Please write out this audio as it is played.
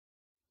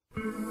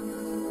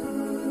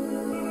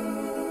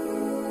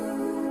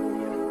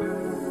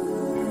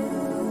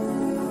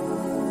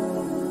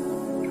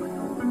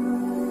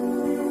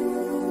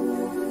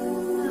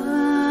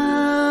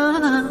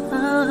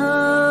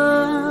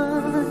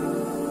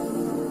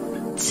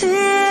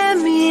tear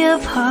me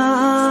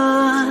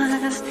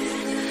apart,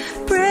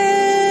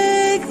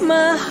 break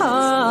my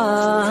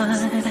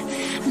heart.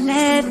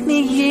 Let me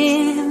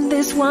in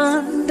this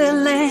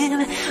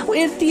wonderland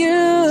with you.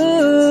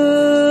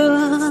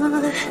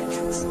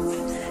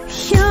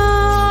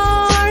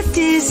 Your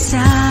desire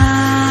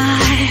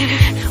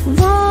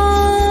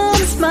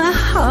warms my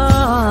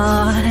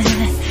heart.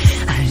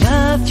 I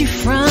loved you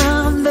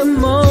from the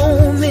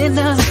moment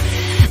of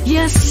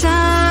your side.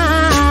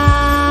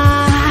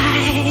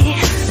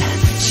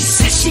 She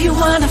said she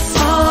wanna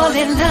fall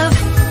in love.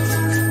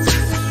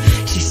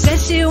 She said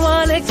she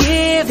wanna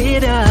give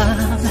it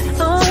up.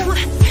 Oh,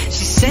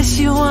 she said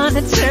she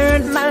wanna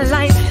turn my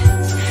life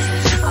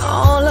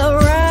all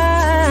around.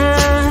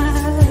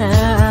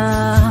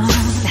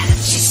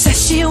 She said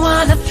she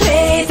wanna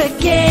play the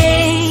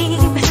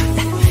game.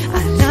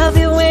 I love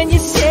it when you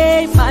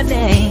say my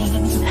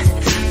name.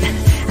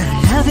 I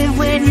love it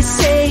when you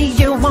say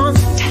you want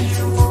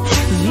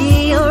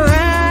me around.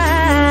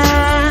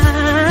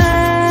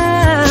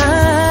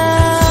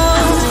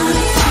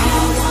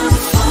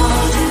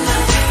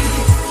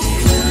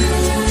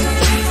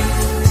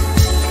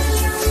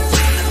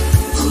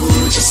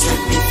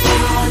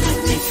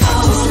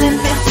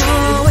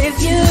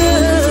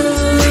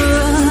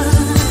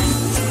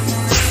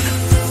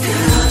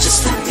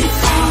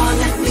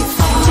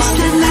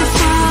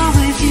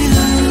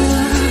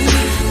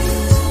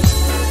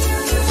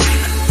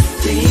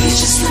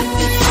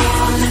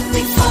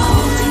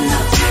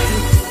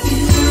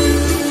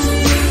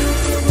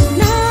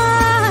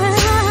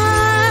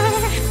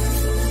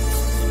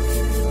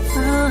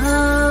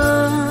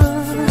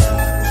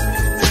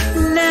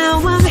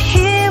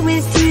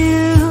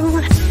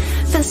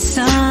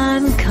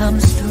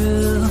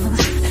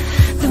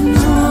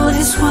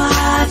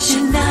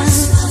 Watching us,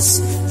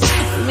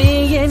 me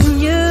and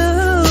you.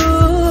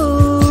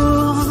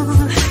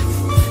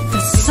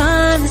 The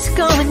sun is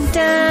going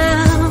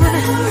down,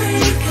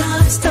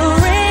 the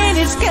rain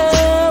is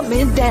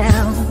coming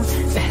down,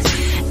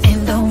 and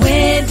the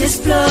wind is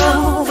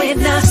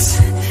blowing us,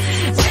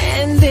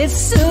 and it's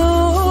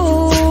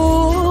soon.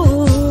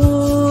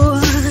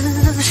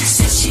 She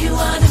said she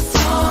wanna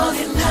fall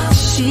in love.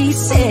 She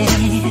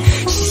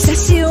said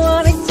she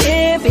wanna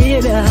give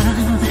it up.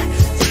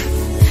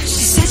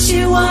 She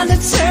wanna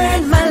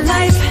turn my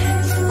life